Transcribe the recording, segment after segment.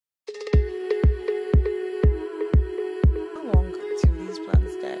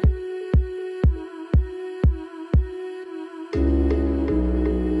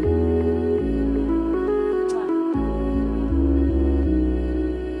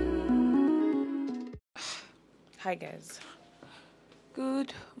Hi guys,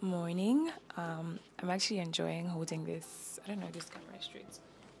 good morning. I'm actually enjoying holding this. I don't know if this camera is straight.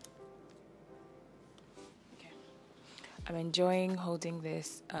 Okay, I'm enjoying holding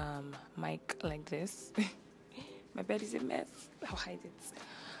this mic like this. My bed is a mess. I'll hide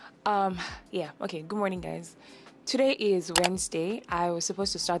it. Yeah. Okay. Good morning, guys. Today is Wednesday. I was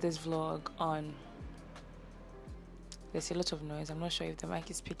supposed to start this vlog on. There's a lot of noise. I'm not sure if the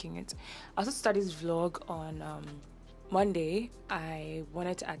mic is picking it. I was supposed to start this vlog on Monday. I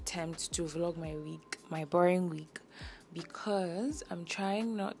wanted to attempt to vlog my week, my boring week, because I'm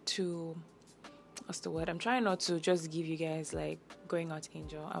trying not to. What's the word? I'm trying not to just give you guys like going out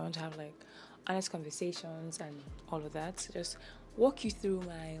angel. I want to have like honest conversations and all of that. So just walk you through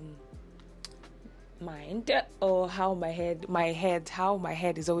my mind or how my head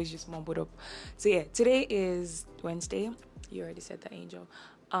is always just mumbled up. So yeah, today is Wednesday. You already said that, angel.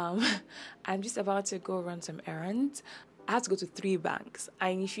 I'm just about to go run some errands. I have to go to 3 banks,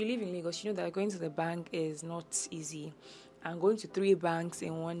 and if you live in Lagos, you know that going to the bank is not easy, and going to 3 banks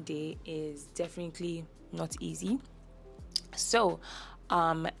in one day is definitely not easy. So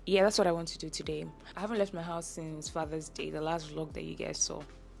yeah, that's what I want to do today. I haven't left my house since Father's Day, the last vlog that you guys saw.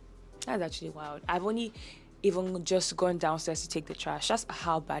 That's actually wild. I've only even just gone downstairs to take the trash. That's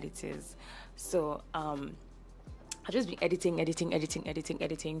how bad it is. So I've just been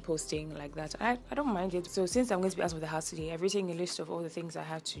editing, posting like that. I don't mind it. So since I'm going to be out of the house today, I've written a list of all the things I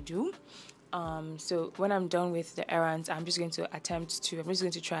have to do. So when I'm done with the errands, I'm just going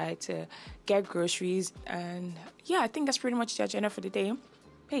to try to get groceries. And yeah, I think that's pretty much the agenda for the day.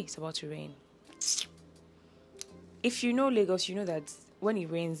 Hey, it's about to rain. If you know Lagos, you know that when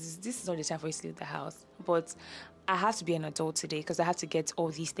it rains, this is not the time for you to leave the house. But I have to be an adult today because I have to get all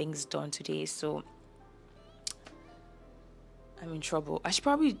these things done today. So I'm in trouble. I should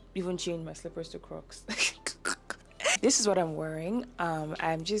probably even change my slippers to Crocs. This is what I'm wearing.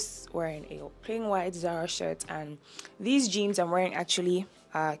 I'm just wearing a plain white Zara shirt, and these jeans I'm wearing actually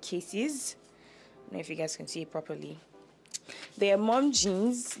are cases. I don't know if you guys can see it properly. They are mom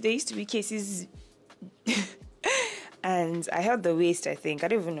jeans. They used to be cases. And I held the waist, I think. I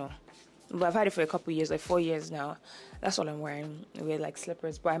don't even know. But I've had it for a couple years, like 4 years now. That's all I'm wearing with like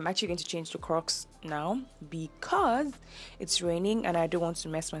slippers. But I'm actually going to change to Crocs now because it's raining and I don't want to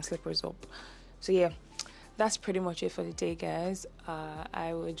mess my slippers up. So yeah, that's pretty much it for the day, guys.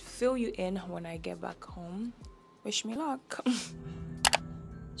 I would fill you in when I get back home. Wish me luck.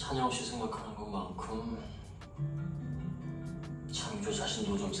 찬영 씨 생각하는 것만큼 창조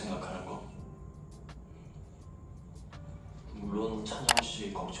자신도 좀 생각하는 거. 물론 찬영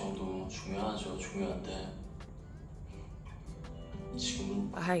씨 걱정도 중요하죠. 중요한데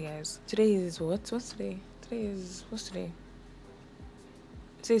지금은. Hi guys. Today is what? What's today? What's today?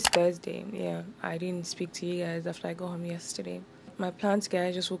 Today's Thursday. Yeah, I didn't speak to you guys after I got home yesterday. My plants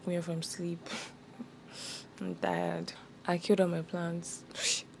guy just woke me up from sleep. I'm tired. I killed all my plants.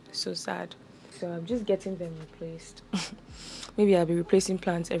 So sad. So I'm just getting them replaced. Maybe I'll be replacing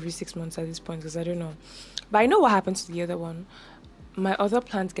plants every 6 months at this point because I don't know. But I know what happened to the other one. My other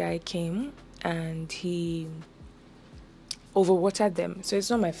plant guy came and he overwatered them. So it's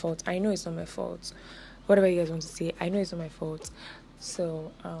not my fault. I know it's not my fault. Whatever you guys want to say, I know it's not my fault.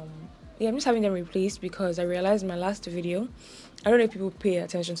 So yeah, I'm just having them replaced because I realized in my last video, I don't know if people pay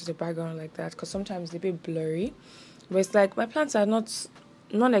attention to the background like that because sometimes they're a bit blurry. But it's like my plants are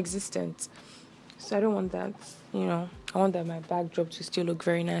non-existent. So I don't want that, you know. I want that my backdrop to still look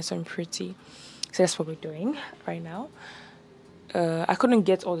very nice and pretty. So that's what we're doing right now. I couldn't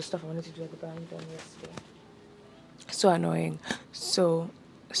get all the stuff I wanted to do at the bank done yesterday. So annoying. So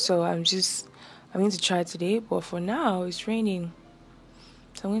I'm going to try today, but for now it's raining.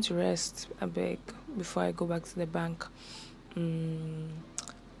 So I'm going to rest a bit before I go back to the bank. And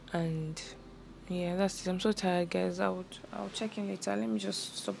yeah, that's it. I'm so tired, guys. I'll check in later. Let me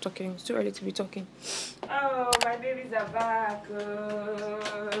just stop talking. It's too early to be talking. Oh, my babies are back.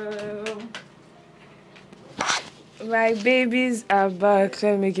 My babies are back.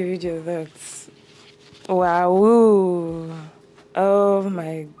 Let me make a video of that. Wow. Oh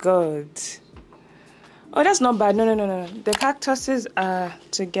my god. Oh, that's not bad. No. The cactuses are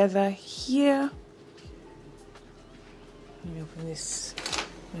together here. Let me open this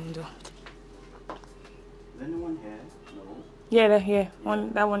window. Is anyone here? No. Yeah, they're here.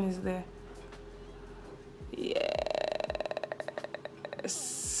 That one is there. Yes.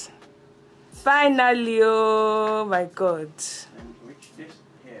 Finally, oh my god. And which this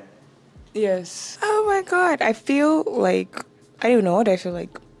here? Yes. Oh my god. I feel like, I don't know what I feel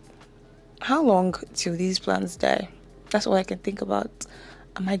like. How long till these plants die? That's all I can think about.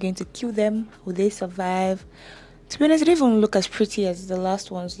 Am I going to kill them? Will they survive? To be honest, it didn't even look as pretty as the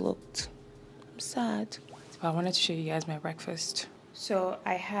last ones looked. I'm sad. But I wanted to show you guys my breakfast. So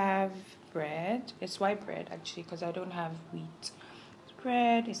I have bread. It's white bread actually because I don't have wheat. It's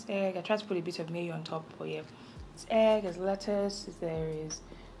bread, it's egg. I tried to put a bit of mayo on top, but yeah. It's egg, there's lettuce, there is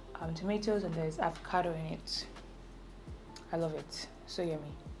tomatoes, and there's avocado in it. I love it. So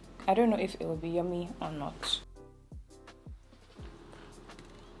yummy. I don't know if it will be yummy or not.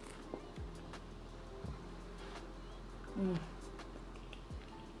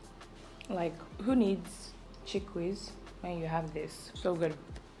 Like, who needs chickpeas when you have this? So good.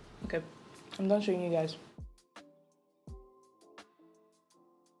 Okay, I'm done showing you guys.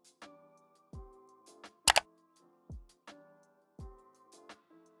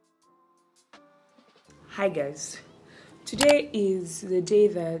 Hi guys, today is the day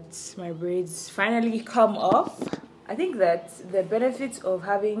that my braids finally come off. I think that the benefits of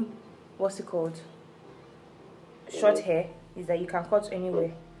having, what's it called, short hair is that you can cut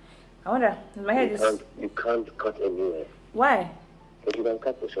anywhere. I wonder, my hair is... You can't cut anywhere. Why? But you can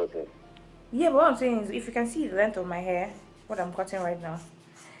cut the short hair. Yeah, but what I'm saying is, if you can see the length of my hair, what I'm cutting right now.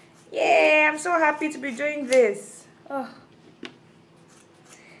 Yeah, I'm so happy to be doing this. Oh.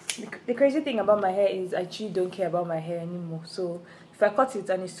 The crazy thing about my hair is I actually don't care about my hair anymore. So if I cut it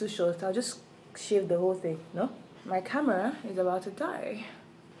and it's too short, I'll just shave the whole thing, no? My camera is about to die.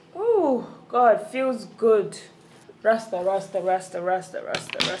 Oh, God, feels good. Rasta, rasta, rasta, rasta,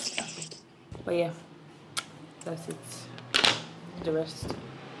 rasta, rasta. But yeah, that's it. The rest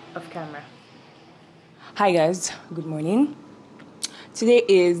of camera. Hi guys, good morning. Today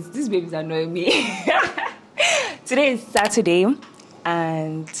is, these babies annoy me. Today is Saturday,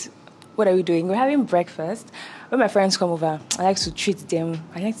 and what are we doing? We're having breakfast. When my friends come over, I like to treat them.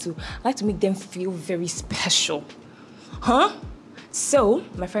 I like to make them feel very special. Huh? So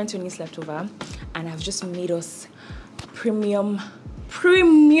my friend Tony slept over, and I've just made us premium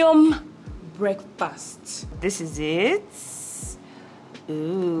breakfast. This is it.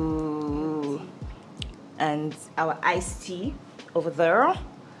 Ooh. And our iced tea over there.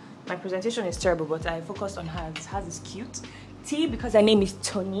 My presentation is terrible, but I focused on hers. Hers is cute. Tea because her name is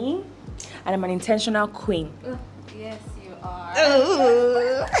Tony, and I'm an intentional queen. Yes, you are.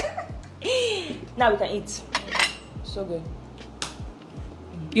 Now we can eat. So good.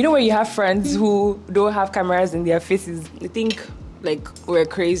 You know when you have friends who don't have cameras in their faces, they think like we're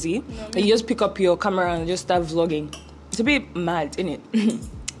crazy. No. And you just pick up your camera and just start vlogging. It's a bit mad, isn't it?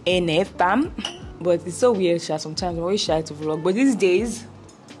 Ain't it, fam? But it's so weird, sometimes I'm always shy to vlog. But these days,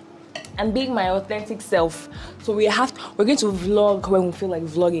 I'm being my authentic self. So we're going to vlog when we feel like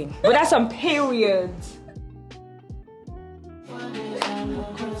vlogging. But that's some periods.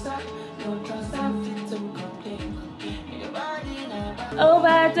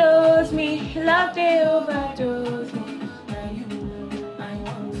 Overdose me, love they overdose me.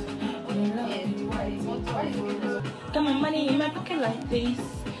 Got my money in my pocket like this.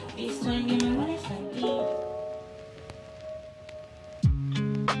 This time, give me money like this.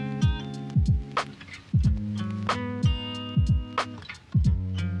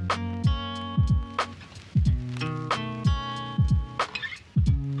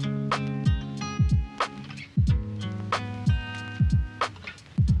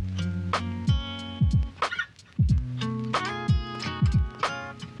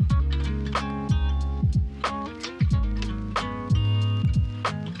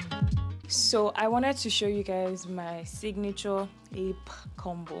 So I wanted to show you guys my signature ape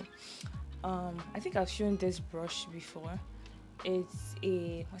combo. I think I've shown this brush before. It's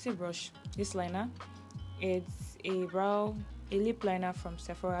a, what's a brush? This liner. It's a lip liner from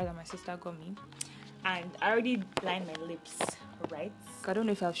Sephora that my sister got me. And I already lined my lips, right? I don't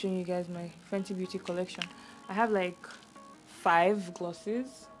know if I've shown you guys my Fenty Beauty collection. I have like 5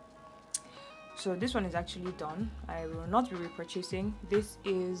 glosses. So this one is actually done. I will not be repurchasing. This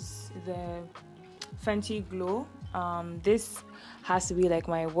is the Fenty Glow. This has to be like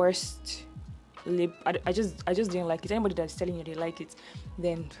my worst lip. I just didn't like it. Anybody that's telling you they like it,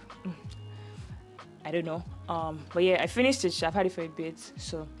 then I don't know. But yeah, I finished it. I've had it for a bit,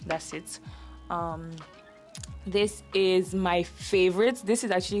 so that's it. This is my favorite. This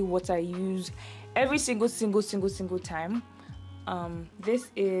is actually what I use every single time. This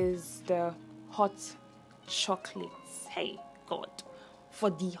is the hot chocolates. Hey God, for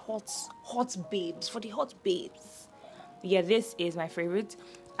the hot babes. Yeah, this is my favorite.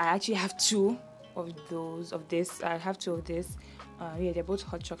 I actually have 2 of this. I have 2 of this. Yeah, they're both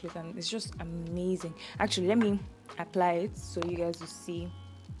hot chocolate, and it's just amazing. Actually, let me apply it so you guys will see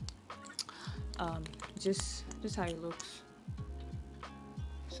just how it looks.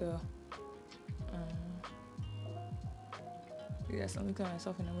 So Yes, I'm looking at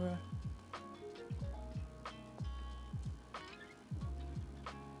myself in the mirror.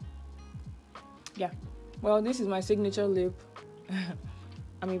 Yeah. Well, this is my signature lip.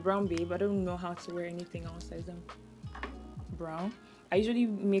 I'm a brown babe. I don't know how to wear anything else other than brown. I usually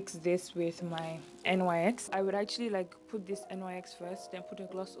mix this with my NYX. I would actually like put this NYX first, then put a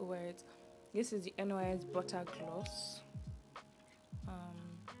gloss over it. This is the NYX Butter Gloss.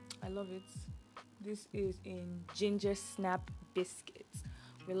 I love it. This is in Ginger Snap Biscuit.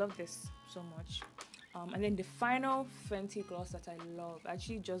 We love this so much. And then the final Fenty gloss that I love, I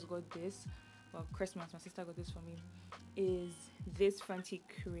actually just got this, well, Christmas, my sister got this for me, is this Fenty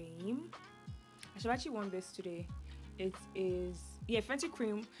cream. I should actually want this today. It is, yeah, Fenty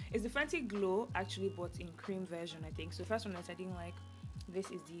cream. It's the Fenty Glow actually, but in cream version, I think. So the first one that I didn't like, this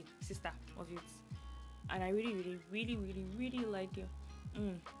is the sister of it. And I really like it.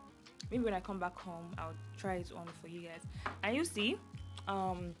 Maybe when I come back home, I'll try it on for you guys. And you see,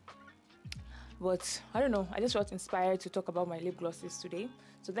 but I don't know, I just felt inspired to talk about my lip glosses today.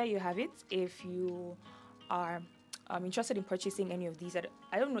 So there you have it. If you are interested in purchasing any of these,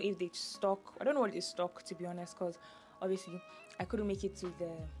 I don't know if they stock, I don't know what is stock, to be honest, because obviously I couldn't make it to the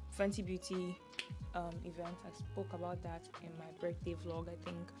Fenty Beauty event. I spoke about that in my birthday vlog, I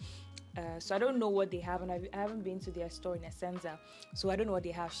think. So I don't know what they have, and I haven't been to their store in Essenza, so I don't know what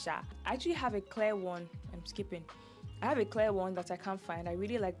they have. I actually have a clear one. I'm skipping. I have a clear one that I can't find. I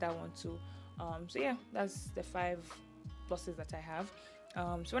really like that one too. So yeah, that's the 5 glosses that I have.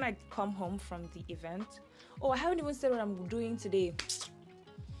 So when I come home from the event, oh, I haven't even said what I'm doing today.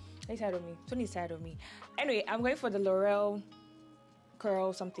 He's tired of me. Tony's tired of me. Anyway, I'm going for the L'Oreal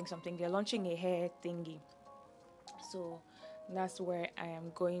curl something. They're launching a hair thingy, so that's where I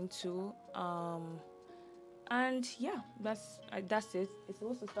am going to. And yeah, that's it. It's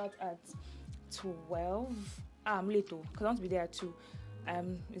supposed to start at 12. I'm late though, because I want to be there at 2.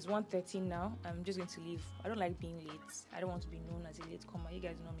 It's 1:13 now. I'm just going to leave. I don't like being late. I don't want to be known as a late comer. You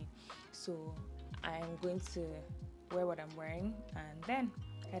guys know me. So I'm going to wear what I'm wearing and then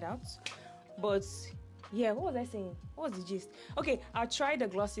head out. But yeah, what was I saying? What was the gist? Okay, I'll try the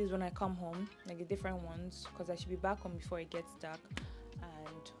glosses when I come home, like the different ones, because I should be back home before it gets dark,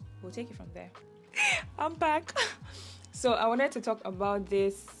 and we'll take it from there. I'm back. So I wanted to talk about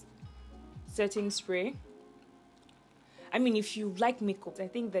this setting spray. I mean, if you like makeup, I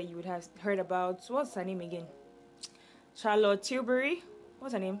think that you would have heard about, what's her name again? Charlotte Tilbury.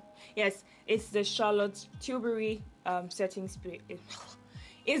 What's her name? Yes, it's the Charlotte Tilbury setting spray.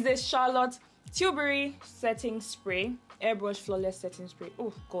 It's the Charlotte Tilbury setting spray, airbrush flawless setting spray.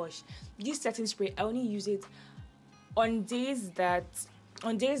 Oh gosh, this setting spray, I only use it on days that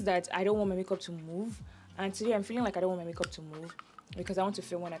I don't want my makeup to move. And today I'm feeling like I don't want my makeup to move because I want to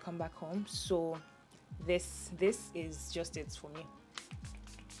film when I come back home. So this is just it for me.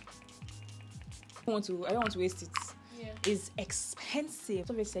 I don't want to waste it. Yeah. It's expensive.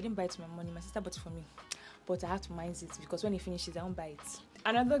 Obviously I didn't buy it with my money. My sister bought it for me, but I have to mind it because when it finishes I won't buy it.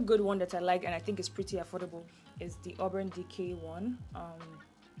 Another good one that I like and I think is pretty affordable is the Urban Decay one.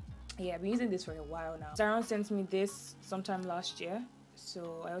 Yeah, I've been using this for a while now. Sharon sent me this sometime last year,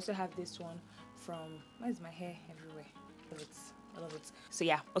 so I also have this one from, why is my hair everywhere? I love it. So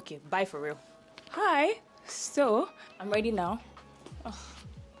yeah, okay, bye for real. Hi, so I'm ready now. Oh,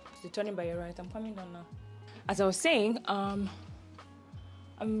 you're turning by your right. I'm coming down now. As I was saying, I'm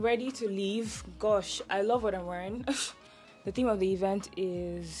ready to leave. Gosh, I love what I'm wearing. The theme of the event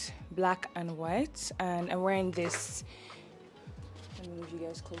is black and white, and I'm wearing this. Let me move you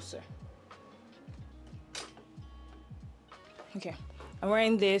guys closer. Okay, I'm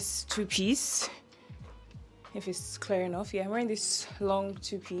wearing this 2-piece. If it's clear enough, yeah, I'm wearing this long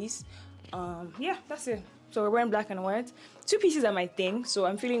 2-piece. Yeah, that's it. So we're wearing black and white. 2 pieces are my thing, so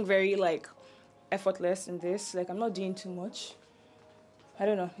I'm feeling very like effortless in this. Like I'm not doing too much. I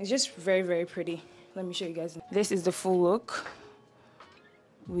don't know. It's just very pretty. Let me show you guys. This is the full look.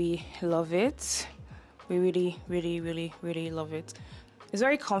 We love it. We really love it. It's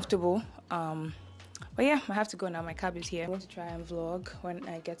very comfortable. But yeah, I have to go now. My cab is here. I'm going to try and vlog when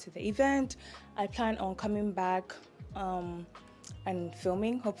I get to the event. I plan on coming back and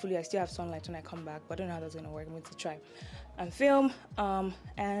filming. Hopefully I still have sunlight when I come back, but I don't know how that's going to work. I'm going to try and film.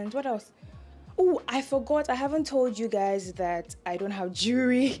 And what else? Oh, I forgot. I haven't told you guys that I don't have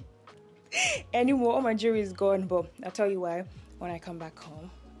jewelry anymore. All my jewelry is gone, but I'll tell you why when I come back home.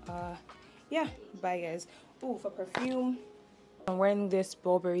 Yeah, bye guys. Oh, for perfume, I'm wearing this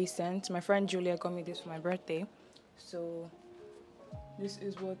Burberry scent. My friend Julia got me this for my birthday, so this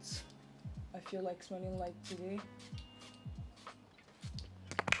is what I feel like smelling like today.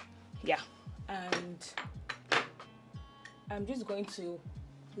 Yeah, and I'm just going to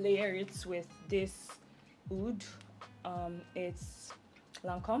layer it with this oud. It's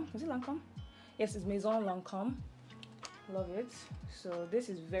Lancome. Is it Lancome? Yes, it's Maison Lancome. Love it. So this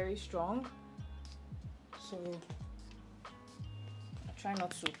is very strong. So I try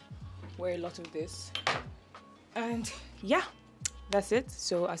not to wear a lot of this. And yeah, that's it.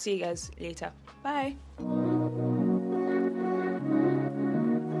 So I'll see you guys later. Bye.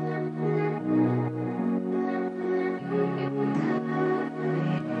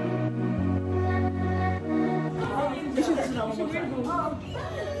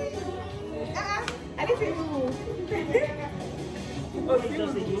 I didn't say move. He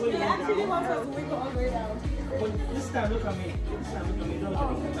actually wants us to wiggle all the way down. This time look at me. This time look at me. Don't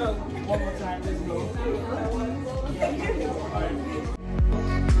one more time. Let's go. All right.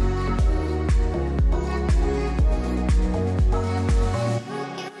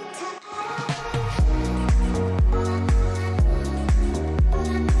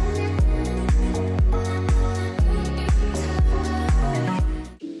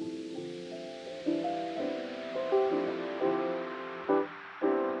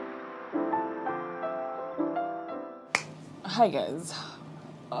 Hi guys,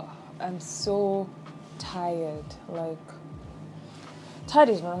 I'm so tired. Like, tired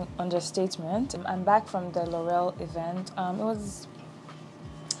is an understatement. I'm back from the L'Oreal event.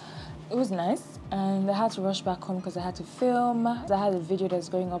 It was nice, and I had to rush back home because I had to film. I had a video that's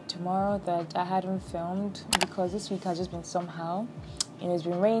going up tomorrow that I hadn't filmed because this week has just been somehow. You know, it's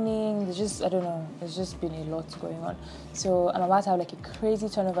been raining. There's just, I don't know, there's just been a lot going on. So I'm about to have like a crazy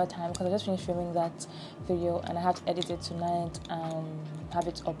turnover time because I just finished filming that video and I have to edit it tonight and have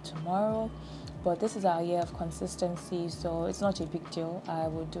it up tomorrow. But this is our year of consistency, so it's not a big deal. I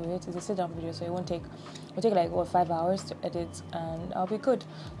will do it. It's a sit-down video, so it'll take like, what, 5 hours to edit, and I'll be good.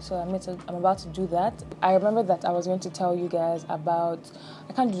 So I'm about to do that. I remember that I was going to tell you guys about,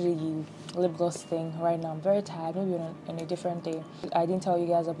 I can't do the lip gloss thing right now. I'm very tired, maybe on a different day. I didn't tell you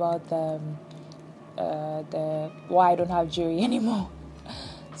guys about the why I don't have jewelry anymore.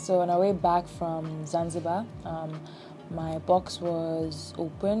 So on our way back from Zanzibar, my box was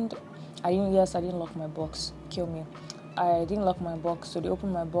opened. I didn't lock my box. Kill me. I didn't lock my box, so they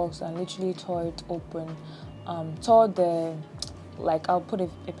opened my box and literally tore it open. Tore the, like, I'll put a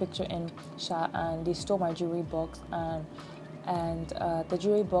picture in, and they stole my jewelry box, and the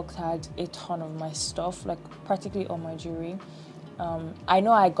jewelry box had a ton of my stuff, like practically all my jewelry. I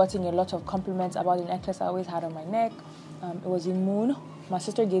know I gotten a lot of compliments about the necklace I always had on my neck. It was a moon. My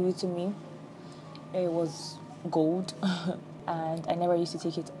sister gave it to me. It was gold, and I never used to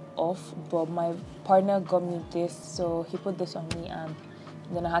take it off, but my partner got me this, so he put this on me, and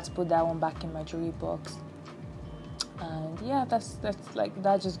then I had to put that one back in my jewelry box. And yeah, that's like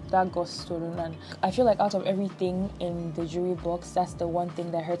that got stolen. And I feel like out of everything in the jewelry box, that's the one thing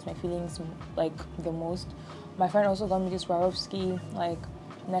that hurts my feelings like the most. My friend also got me this Swarovski like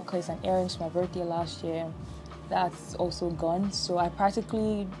necklace and earrings for my birthday last year. That's also gone. So I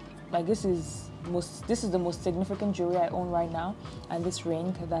practically, like, this is the most significant jewelry I own right now, and this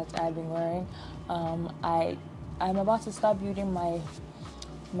ring that I've been wearing. I'm about to start building my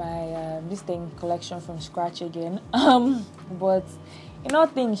this thing collection from scratch again. But in all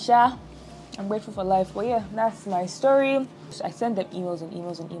things, I'm grateful for life. But yeah, that's my story. So I sent them emails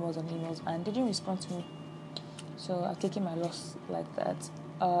and they didn't respond to me. So I've taken my loss like that.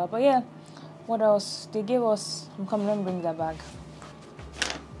 But yeah, what else? They gave us, I'm coming, let me bring that bag.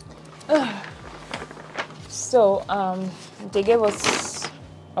 So they gave us,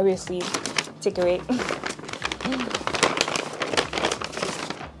 obviously, takeaway.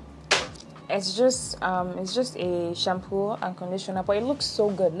 It's just a shampoo and conditioner, but it looks so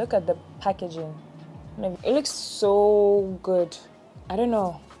good. Look at the packaging. It looks so good. I don't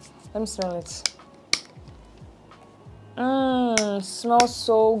know. Let me smell it. Smells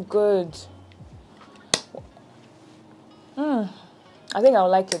so good. I think I'll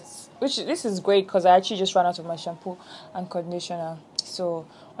like it. This is great because I actually just ran out of my shampoo and conditioner. So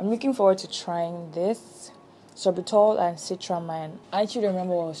I'm looking forward to trying this. Sorbitol and Citramine. I actually don't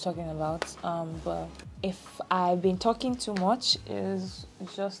remember what I was talking about. But if I've been talking too much, it's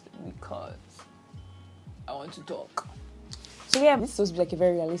just because I want to talk. So yeah, this is supposed to be like a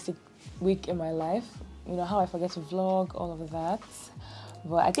very realistic week in my life. You know how I forget to vlog, all of that.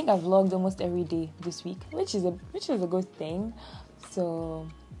 But I think I've vlogged almost every day this week, which is a good thing. So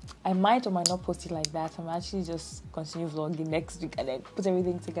I might or might not post it like that. I'm actually just continue vlogging next week and then put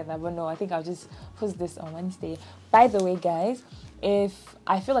everything together. But no, I think I'll just post this on Wednesday. By the way, guys, if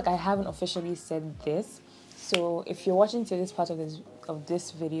I feel like I haven't officially said this, So if you're watching to this part of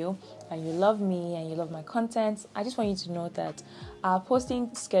this video and you love me and you love my content, I just want you to know that our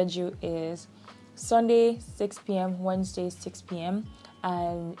posting schedule is Sunday 6 p.m, Wednesday 6 p.m,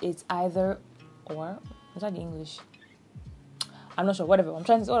 and it's either or. Is that the English? I'm not sure. Whatever. What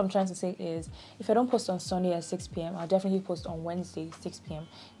I'm trying to say is, if I don't post on Sunday at 6 p.m, I'll definitely post on Wednesday 6 p.m.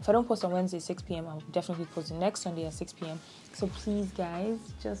 If I don't post on Wednesday 6 p.m, I'll definitely post the next Sunday at 6 p.m. So please, guys,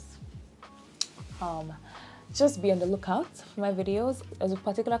 just be on the lookout for my videos. There's a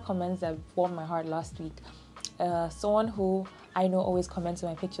particular comment that warmed my heart last week. Someone who I know always comments on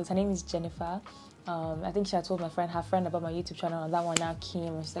my pictures. Her name is Jennifer. I think she had told her friend about my YouTube channel, and that one now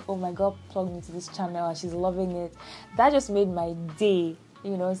came, and she's like, oh my god, plug me to this channel, and she's loving it. That just made my day,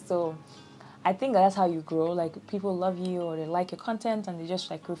 so I think that's how you grow. Like, people love you or they like your content and they just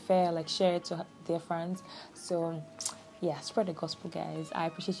share it to their friends. So yeah, spread the gospel, guys. I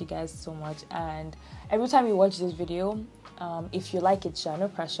appreciate you guys so much. And every time you watch this video, if you like it, no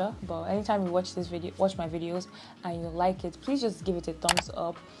pressure, but anytime you watch my videos and you like it, please just give it a thumbs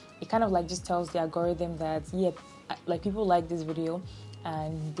up. It kind of just tells the algorithm that, yeah, people like this video,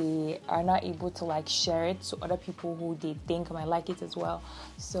 and they are not able to share it to other people who they think might like it as well.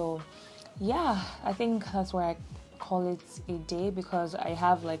 So yeah, I think that's why I call it a day, because I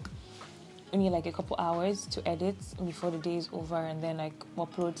have only a couple hours to edit before the day is over, and then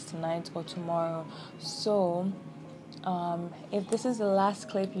upload tonight or tomorrow. So if this is the last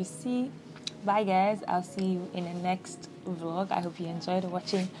clip you see, bye guys. I'll see you in the next vlog. I hope you enjoyed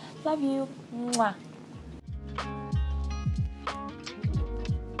watching. Love you. Mwah.